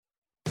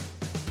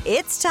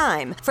It's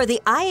time for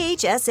the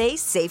IHSA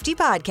Safety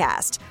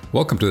Podcast.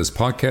 Welcome to this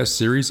podcast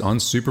series on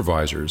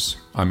supervisors.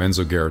 I'm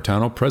Enzo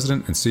Garetano,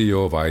 President and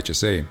CEO of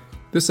IHSA.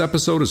 This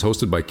episode is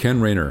hosted by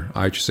Ken Rayner,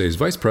 IHSA's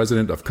Vice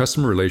President of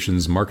Customer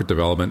Relations, Market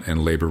Development,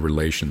 and Labor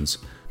Relations.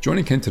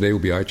 Joining Ken today will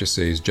be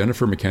IHSA's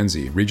Jennifer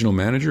McKenzie, Regional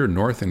Manager,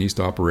 North and East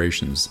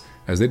Operations,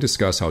 as they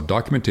discuss how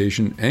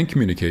documentation and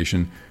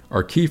communication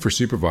are key for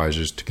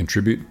supervisors to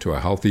contribute to a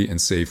healthy and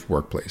safe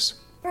workplace.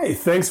 Hey,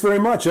 thanks very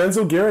much,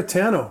 Enzo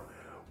Garetano.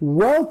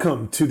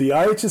 Welcome to the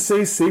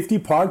IHSA Safety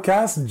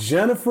Podcast,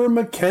 Jennifer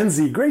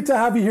McKenzie. Great to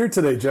have you here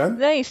today, Jen.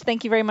 Nice.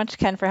 Thank you very much,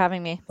 Ken, for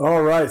having me.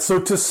 All right. So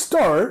to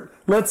start,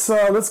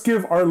 let's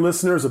give our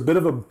listeners a bit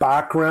of a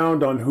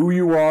background on who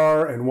you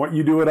are and what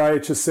you do at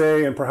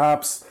IHSA, and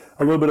perhaps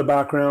a little bit of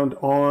background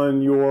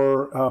on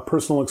your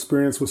personal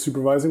experience with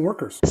supervising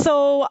workers.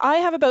 So I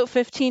have about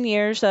 15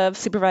 years of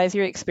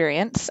supervisory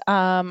experience.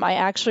 I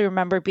actually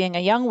remember being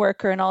a young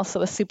worker and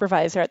also a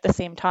supervisor at the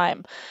same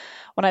time.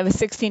 When I was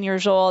 16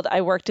 years old,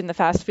 I worked in the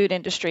fast food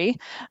industry.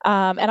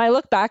 And I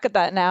look back at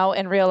that now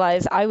and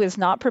realize I was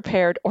not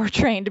prepared or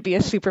trained to be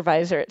a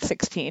supervisor at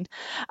 16.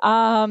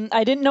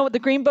 I didn't know what the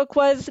Green Book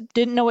was,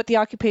 didn't know what the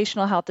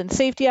Occupational Health and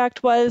Safety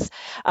Act was,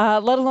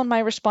 let alone my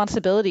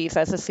responsibilities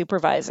as a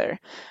supervisor.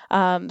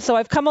 So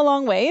I've come a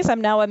long ways.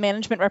 I'm now a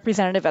management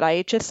representative at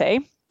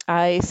IHSA.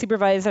 I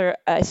supervise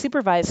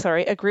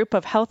a group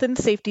of health and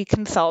safety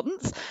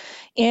consultants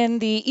in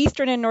the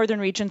eastern and northern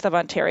regions of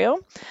Ontario,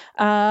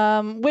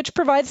 which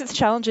provides its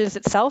challenges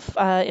itself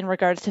in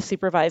regards to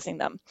supervising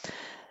them.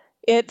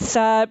 It's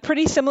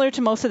pretty similar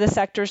to most of the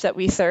sectors that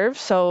we serve.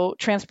 So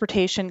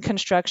transportation,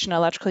 construction,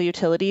 electrical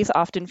utilities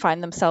often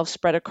find themselves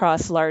spread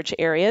across large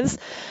areas,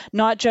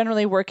 not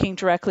generally working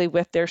directly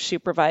with their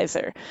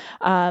supervisor.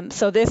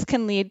 So this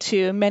can lead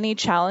to many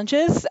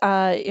challenges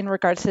in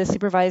regards to the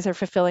supervisor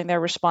fulfilling their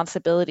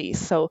responsibilities.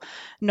 So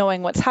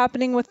knowing what's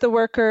happening with the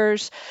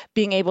workers,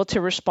 being able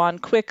to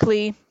respond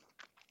quickly,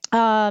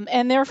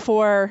 and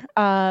therefore,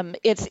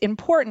 it's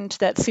important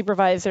that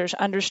supervisors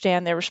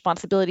understand their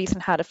responsibilities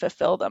and how to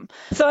fulfill them.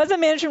 So as a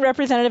management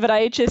representative at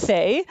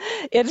IHSA,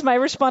 it's my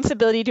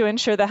responsibility to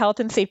ensure the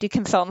health and safety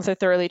consultants are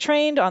thoroughly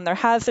trained on their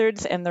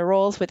hazards and their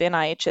roles within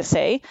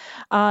IHSA,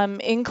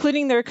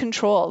 including their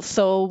controls.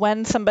 So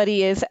when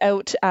somebody is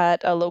out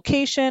at a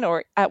location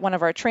or at one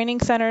of our training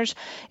centers,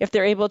 if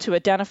they're able to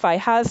identify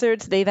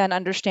hazards, they then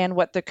understand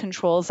what the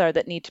controls are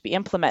that need to be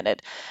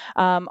implemented.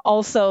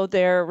 Also,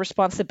 their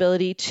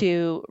responsibility to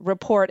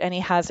report any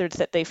hazards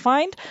that they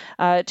find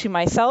to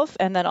myself,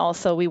 and then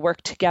also we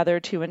work together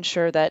to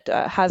ensure that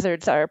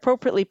hazards are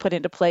appropriately put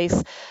into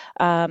place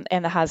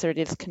and the hazard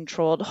is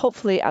controlled,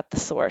 hopefully at the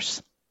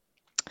source.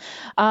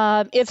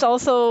 It's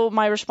also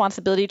my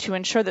responsibility to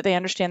ensure that they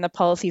understand the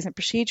policies and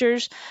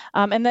procedures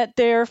and that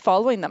they're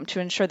following them to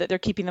ensure that they're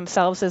keeping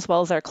themselves as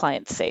well as our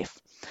clients safe.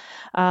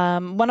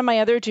 One of my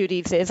other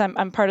duties is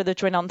I'm part of the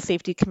Joint Health and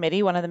Safety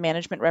Committee, one of the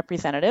management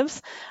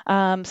representatives.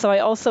 So I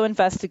also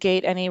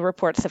investigate any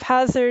reports of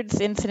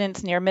hazards,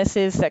 incidents, near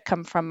misses that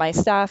come from my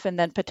staff and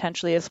then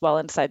potentially as well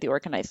inside the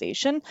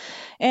organization,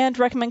 and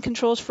recommend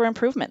controls for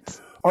improvements.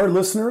 Our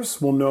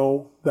listeners will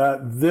know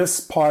that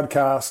this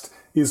podcast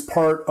is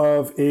part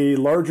of a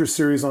larger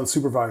series on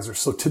supervisors.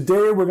 So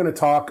today we're going to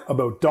talk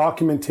about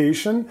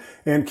documentation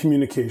and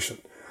communication.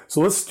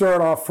 So let's start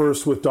off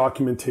first with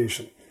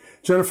documentation.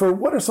 Jennifer,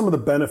 what are some of the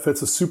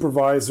benefits a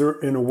supervisor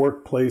in a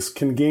workplace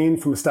can gain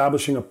from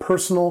establishing a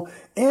personal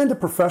and a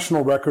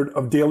professional record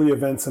of daily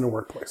events in a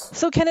workplace?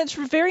 So, Ken, it's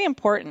very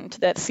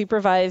important that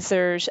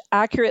supervisors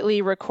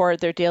accurately record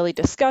their daily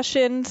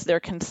discussions, their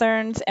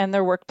concerns, and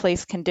their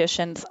workplace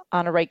conditions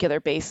on a regular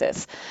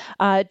basis.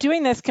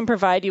 Doing this can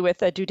provide you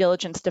with a due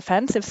diligence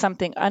defense if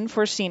something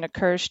unforeseen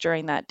occurs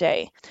during that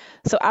day.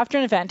 So after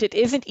an event, it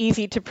isn't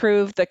easy to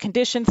prove the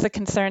conditions, the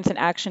concerns, and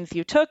actions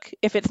you took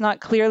if it's not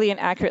clearly and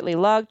accurately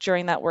logged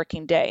during that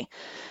working day.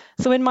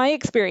 So in my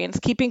experience,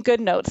 keeping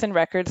good notes and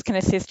records can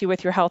assist you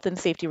with your health and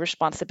safety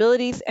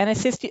responsibilities and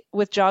assist you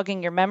with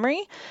jogging your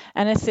memory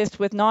and assist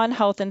with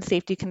non-health and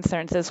safety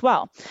concerns as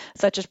well,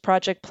 such as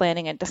project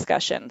planning and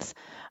discussions.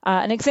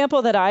 An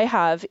example that I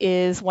have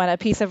is when a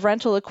piece of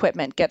rental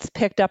equipment gets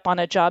picked up on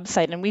a job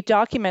site, and we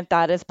document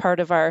that as part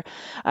of our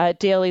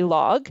daily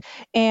log.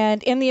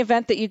 And in the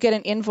event that you get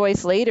an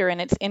invoice later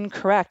and it's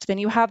incorrect, then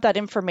you have that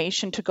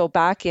information to go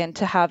back in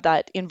to have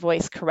that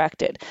invoice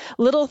corrected.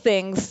 Little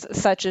things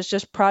such as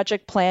just project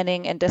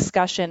planning and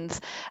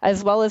discussions,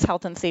 as well as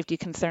health and safety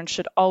concerns,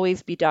 should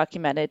always be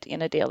documented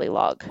in a daily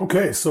log.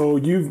 Okay, so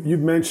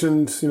you've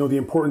mentioned the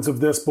importance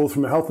of this both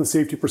from a health and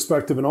safety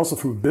perspective and also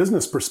from a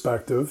business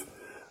perspective.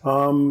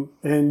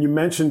 And you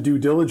mentioned due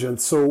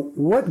diligence. So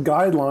what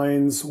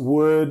guidelines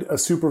would a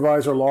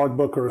supervisor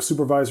logbook or a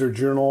supervisor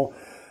journal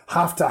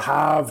have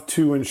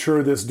to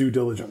ensure this due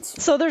diligence?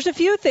 So there's a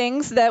few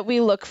things that we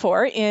look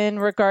for in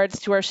regards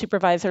to our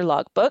supervisor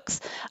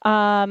logbooks.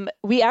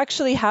 We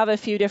actually have a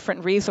few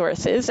different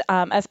resources.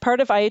 As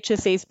part of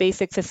IHSA's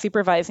Basics of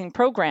Supervising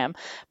program,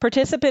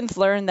 participants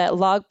learn that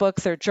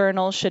logbooks or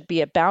journals should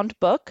be a bound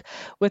book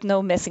with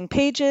no missing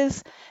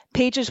pages,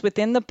 Pages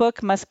within the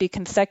book must be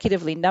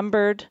consecutively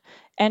numbered.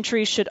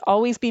 Entries should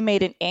always be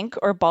made in ink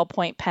or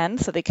ballpoint pen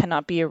so they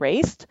cannot be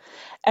erased.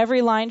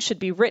 Every line should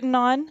be written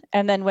on,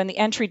 and then when the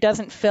entry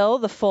doesn't fill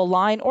the full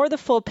line or the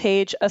full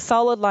page, a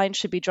solid line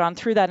should be drawn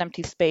through that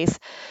empty space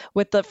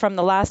from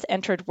the last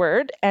entered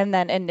word and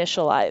then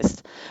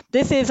initialized.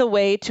 This is a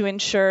way to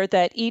ensure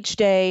that each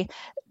day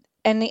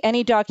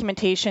any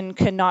documentation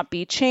cannot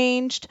be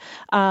changed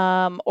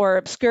or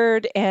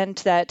obscured, and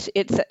that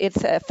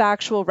it's a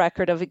factual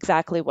record of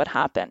exactly what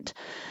happened.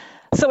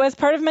 So as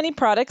part of many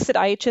products that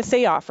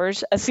IHSA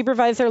offers, a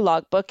supervisor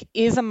logbook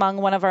is among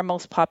one of our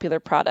most popular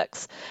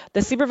products.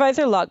 The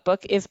supervisor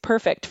logbook is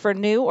perfect for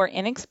new or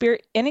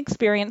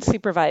inexperienced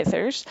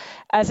supervisors,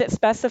 as it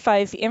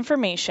specifies the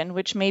information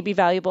which may be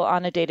valuable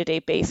on a day-to-day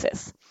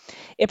basis.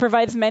 It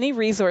provides many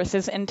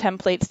resources and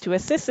templates to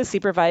assist the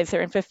supervisor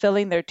in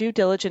fulfilling their due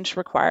diligence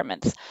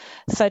requirements,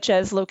 such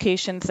as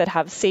locations that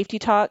have safety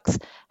talks,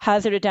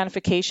 hazard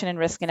identification and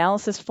risk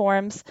analysis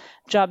forms,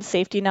 job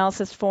safety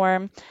analysis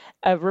form,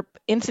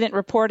 incident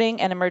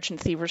reporting, and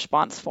emergency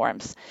response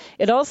forms.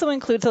 It also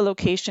includes a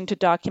location to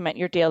document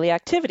your daily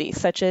activities,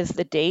 such as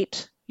the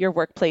date, your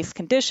workplace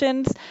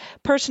conditions,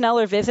 personnel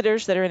or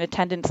visitors that are in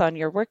attendance on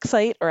your work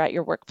site or at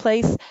your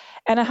workplace,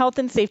 and a health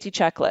and safety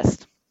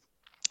checklist.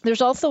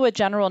 There's also a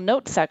general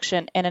notes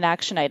section and an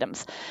action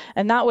items,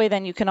 and that way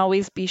then you can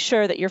always be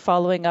sure that you're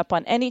following up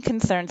on any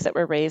concerns that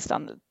were raised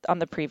on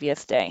the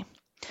previous day.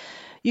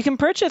 You can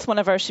purchase one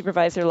of our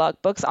supervisor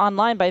logbooks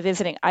online by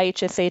visiting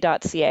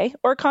ihsa.ca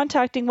or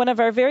contacting one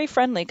of our very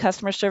friendly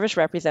customer service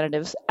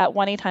representatives at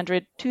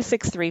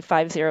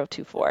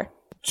 1-800-263-5024.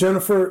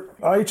 Jennifer,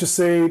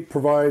 IHSA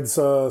provides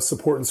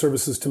support and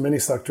services to many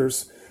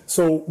sectors.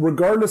 So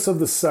regardless of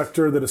the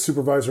sector that a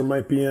supervisor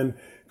might be in,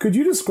 could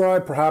you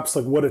describe perhaps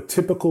like what a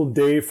typical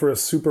day for a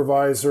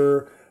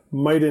supervisor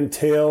might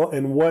entail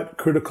and what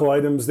critical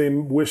items they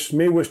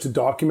may wish to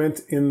document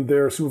in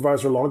their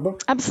supervisor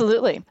logbook?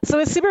 Absolutely. So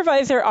a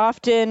supervisor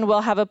often will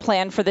have a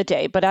plan for the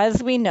day, but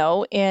as we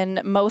know,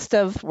 in most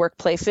of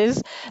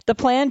workplaces, the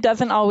plan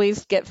doesn't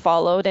always get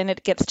followed and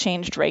it gets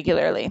changed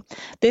regularly.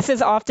 This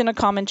is often a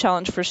common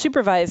challenge for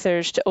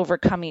supervisors to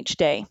overcome each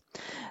day.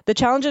 The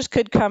challenges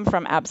could come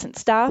from absent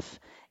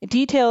staff,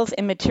 details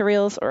in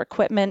materials or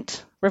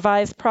equipment,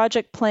 revised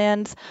project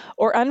plans,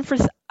 or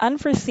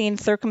unforeseen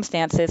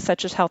circumstances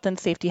such as health and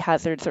safety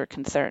hazards or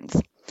concerns.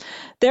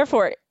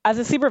 Therefore, as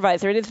a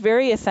supervisor, it is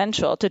very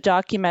essential to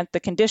document the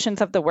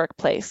conditions of the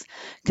workplace,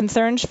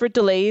 concerns for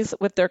delays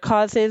with their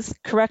causes,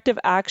 corrective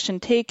action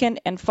taken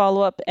and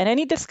follow-up, and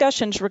any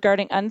discussions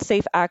regarding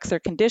unsafe acts or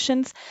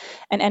conditions,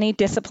 and any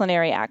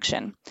disciplinary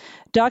action.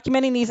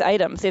 Documenting these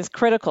items is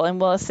critical and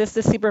will assist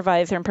the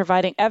supervisor in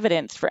providing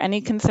evidence for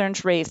any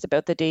concerns raised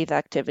about the day's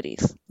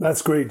activities.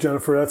 That's great,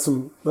 Jennifer.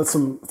 That's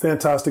some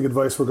fantastic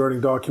advice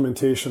regarding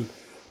documentation.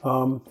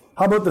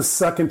 How about the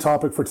second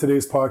topic for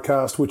today's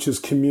podcast, which is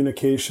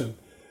communication?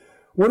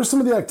 What are some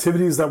of the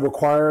activities that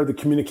require the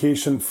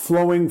communication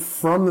flowing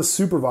from the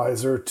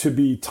supervisor to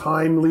be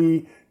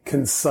timely,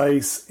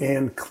 concise,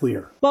 and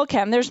clear? Well,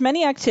 Ken, there's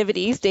many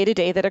activities day to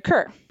day that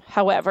occur.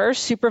 However,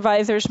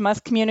 supervisors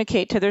must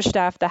communicate to their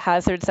staff the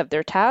hazards of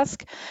their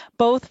task,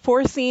 both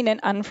foreseen and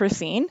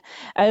unforeseen,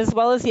 as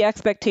well as the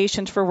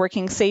expectations for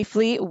working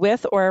safely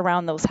with or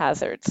around those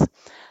hazards.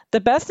 The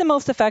best and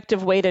most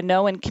effective way to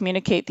know and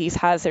communicate these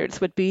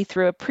hazards would be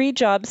through a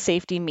pre-job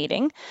safety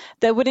meeting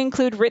that would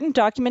include written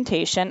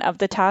documentation of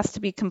the task to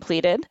be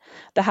completed,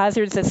 the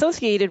hazards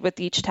associated with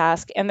each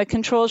task, and the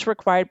controls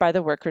required by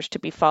the workers to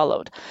be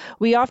followed.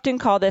 We often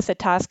call this a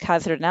task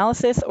hazard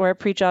analysis or a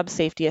pre-job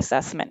safety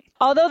assessment.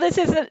 Although this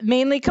is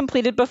mainly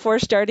completed before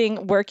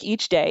starting work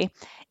each day,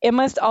 it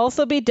must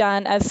also be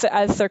done as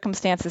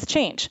circumstances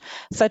change,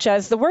 such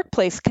as the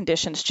workplace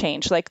conditions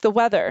change, like the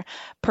weather,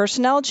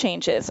 personnel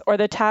changes, or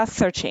the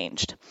tasks are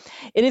changed.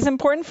 It is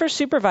important for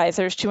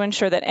supervisors to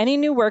ensure that any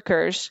new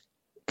workers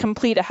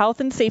complete a health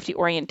and safety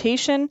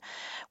orientation,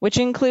 which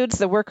includes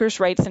the workers'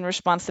 rights and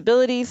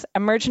responsibilities,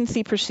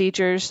 emergency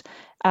procedures,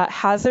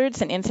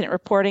 hazards and incident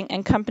reporting,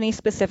 and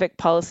company-specific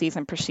policies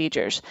and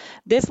procedures.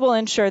 This will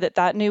ensure that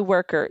that new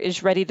worker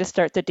is ready to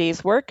start the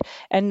day's work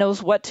and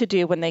knows what to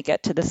do when they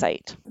get to the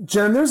site.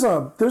 Jen, there's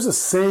a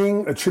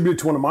saying attributed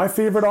to one of my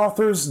favorite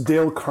authors,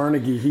 Dale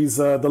Carnegie. He's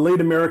the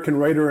late American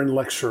writer and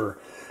lecturer.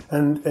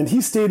 And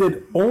he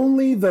stated,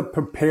 "Only the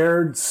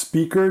prepared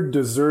speaker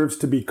deserves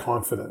to be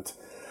confident."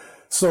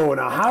 So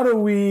now how do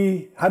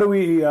we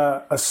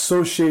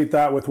associate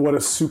that with what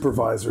a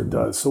supervisor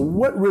does? So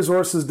what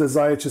resources does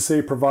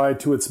IHSA provide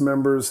to its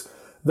members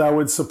that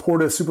would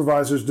support a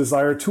supervisor's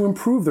desire to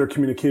improve their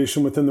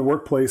communication within the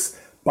workplace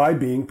by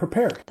being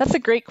prepared? That's a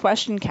great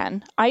question,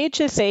 Ken.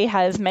 IHSA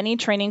has many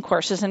training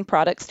courses and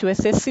products to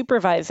assist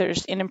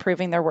supervisors in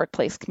improving their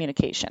workplace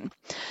communication.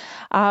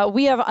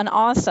 We have an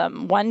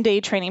awesome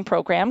one-day training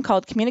program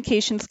called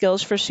Communication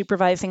Skills for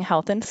Supervising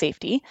Health and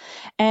Safety,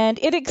 and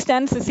it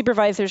extends the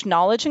supervisor's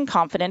knowledge and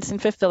confidence in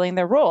fulfilling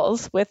their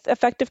roles with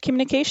effective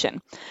communication.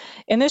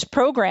 In this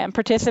program,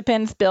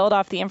 participants build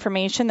off the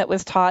information that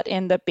was taught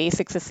in the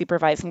Basics of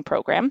Supervising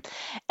program,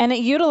 and it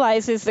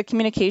utilizes the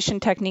communication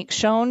techniques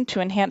shown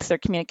to enhance their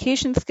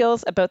communication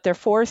skills about their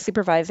 4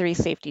 supervisory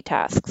safety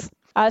tasks.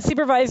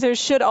 Supervisors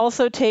should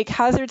also take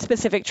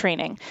hazard-specific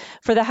training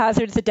for the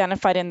hazards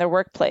identified in their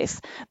workplace.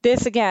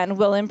 This, again,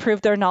 will improve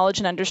their knowledge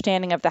and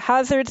understanding of the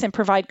hazards and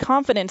provide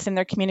confidence in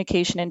their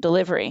communication and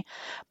delivery.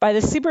 By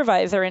the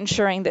supervisor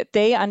ensuring that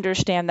they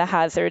understand the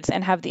hazards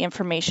and have the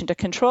information to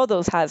control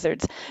those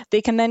hazards,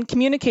 they can then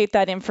communicate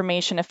that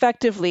information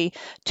effectively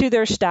to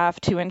their staff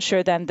to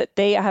ensure then that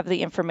they have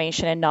the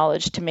information and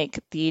knowledge to make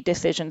the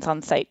decisions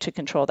on site to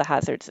control the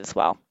hazards as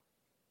well.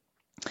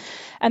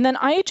 And then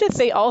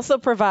IHSA also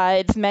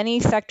provides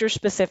many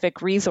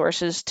sector-specific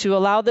resources to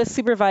allow the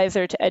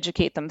supervisor to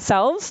educate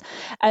themselves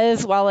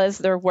as well as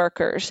their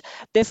workers.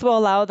 This will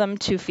allow them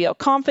to feel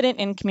confident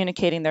in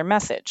communicating their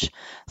message.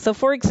 So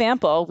for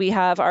example, we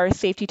have our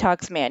Safety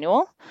Talks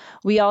manual.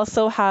 We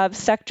also have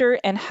sector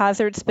and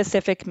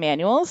hazard-specific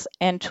manuals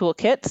and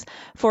toolkits.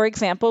 For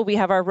example, we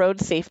have our road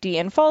safety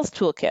and falls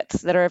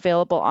toolkits that are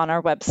available on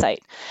our website,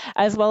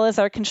 as well as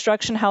our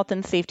construction health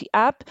and safety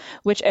app,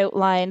 which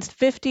outlines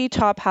 50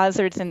 top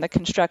hazards in the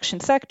construction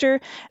sector,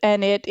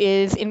 and it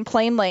is in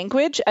plain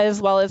language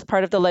as well as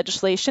part of the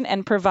legislation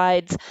and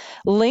provides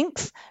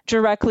links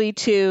directly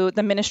to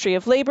the Ministry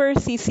of Labor,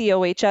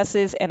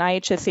 CCOHS's, and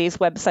IHSA's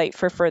website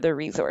for further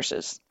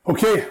resources.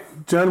 Okay,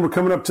 Jen, we're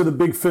coming up to the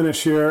big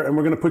finish here, and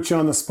we're going to put you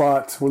on the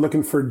spot. We're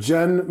looking for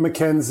Jen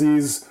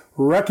McKenzie's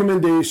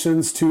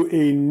recommendations to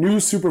a new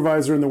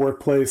supervisor in the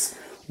workplace.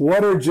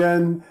 What are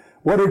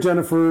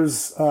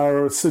Jennifer's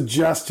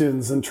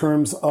suggestions in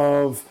terms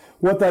of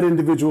what that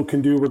individual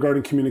can do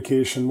regarding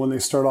communication when they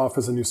start off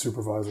as a new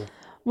supervisor?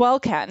 Well,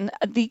 Ken,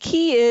 the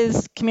key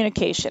is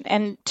communication,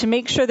 and to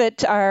make sure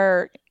that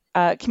our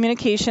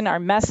communication, our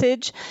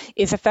message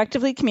is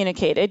effectively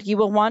communicated, you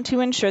will want to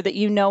ensure that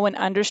you know and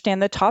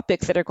understand the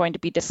topics that are going to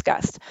be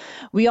discussed.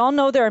 We all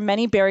know there are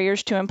many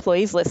barriers to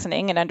employees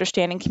listening and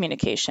understanding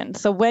communication.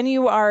 So when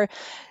you are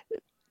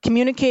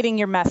communicating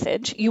your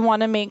message, you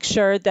want to make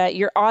sure that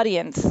your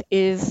audience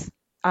is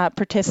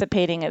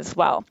participating as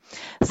well.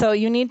 So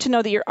you need to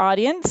know that your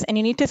audience, and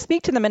you need to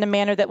speak to them in a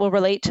manner that will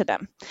relate to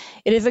them.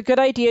 It is a good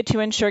idea to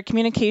ensure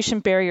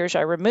communication barriers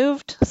are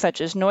removed, such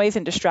as noise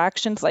and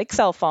distractions like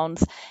cell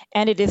phones,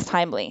 and it is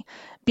timely.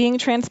 Being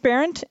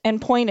transparent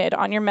and pointed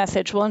on your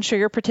message will ensure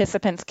your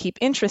participants keep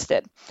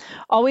interested.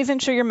 Always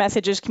ensure your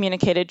message is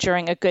communicated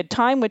during a good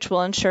time, which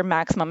will ensure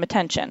maximum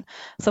attention.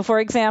 So for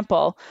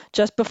example,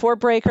 just before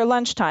break or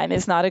lunchtime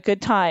is not a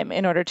good time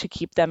in order to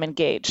keep them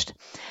engaged.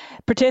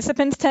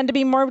 Participants tend to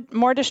be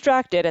more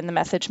distracted and the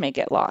message may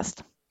get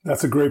lost.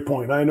 That's a great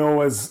point. I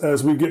know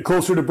as we get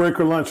closer to break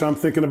or lunch, I'm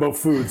thinking about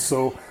food.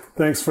 So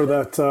thanks for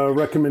that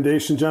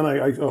recommendation, Jen.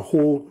 I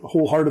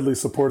wholeheartedly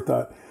support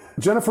that.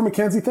 Jennifer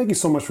McKenzie, thank you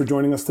so much for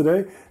joining us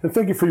today. And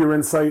thank you for your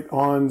insight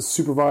on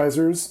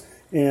supervisors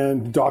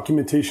and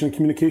documentation and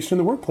communication in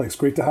the workplace.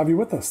 Great to have you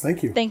with us.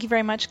 Thank you. Thank you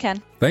very much,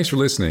 Ken. Thanks for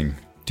listening.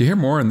 To hear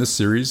more in this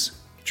series,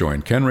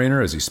 join Ken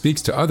Rayner as he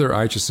speaks to other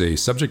IHSA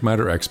subject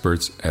matter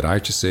experts at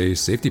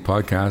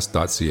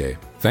ihsasafetypodcast.ca.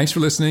 Thanks for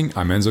listening.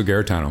 I'm Enzo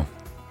Garetano.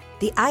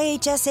 The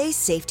IHSA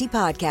Safety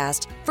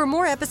Podcast. For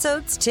more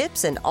episodes,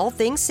 tips, and all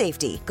things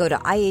safety, go to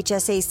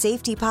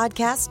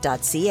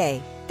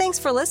ihsasafetypodcast.ca. Thanks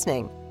for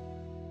listening.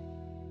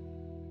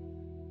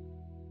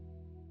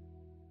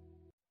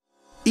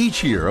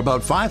 Each year,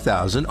 about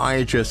 5,000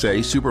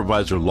 IHSA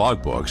supervisor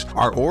logbooks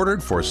are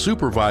ordered for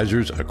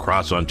supervisors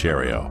across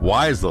Ontario.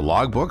 Why is the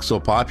logbook so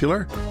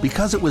popular?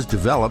 Because it was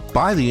developed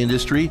by the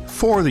industry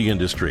for the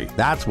industry.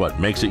 That's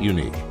what makes it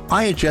unique.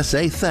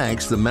 IHSA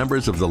thanks the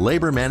members of the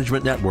Labor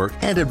Management Network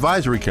and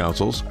advisory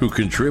councils who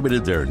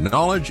contributed their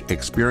knowledge,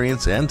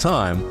 experience, and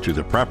time to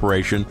the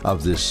preparation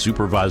of this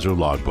supervisor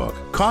logbook.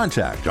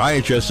 Contact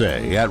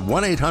IHSA at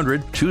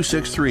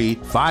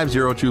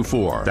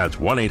 1-800-263-5024. That's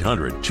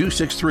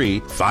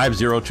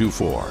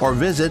 1-800-263-5024. Or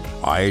visit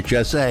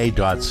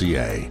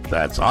ihsa.ca.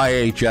 That's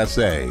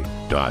ihsa.ca.